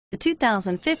The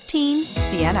 2015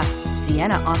 Sienna.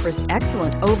 Sienna offers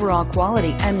excellent overall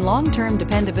quality and long-term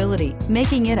dependability,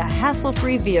 making it a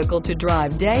hassle-free vehicle to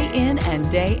drive day in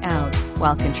and day out,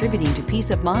 while contributing to peace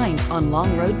of mind on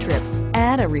long road trips.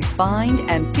 Add a refined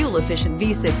and fuel-efficient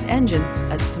V6 engine,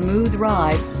 a smooth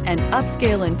ride, and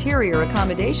upscale interior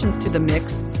accommodations to the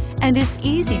mix, and it's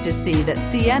easy to see that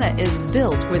Sienna is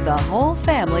built with the whole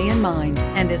family in mind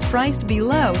and is priced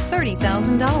below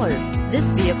 $30,000.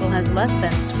 This vehicle has less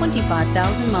than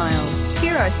 25,000 miles.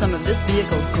 Here are some of this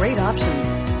vehicle's great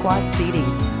options: quad seating,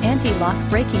 anti-lock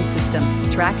braking system,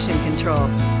 traction control,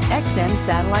 XM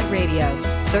satellite radio,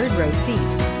 third row seat,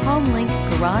 HomeLink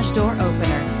garage door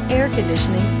opener, air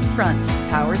conditioning, front,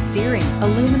 power steering,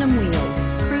 aluminum wheels,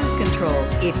 cruise control.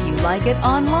 If you like it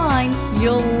online,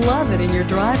 you'll love it in your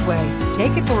driveway.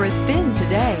 Take it for a spin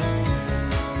today.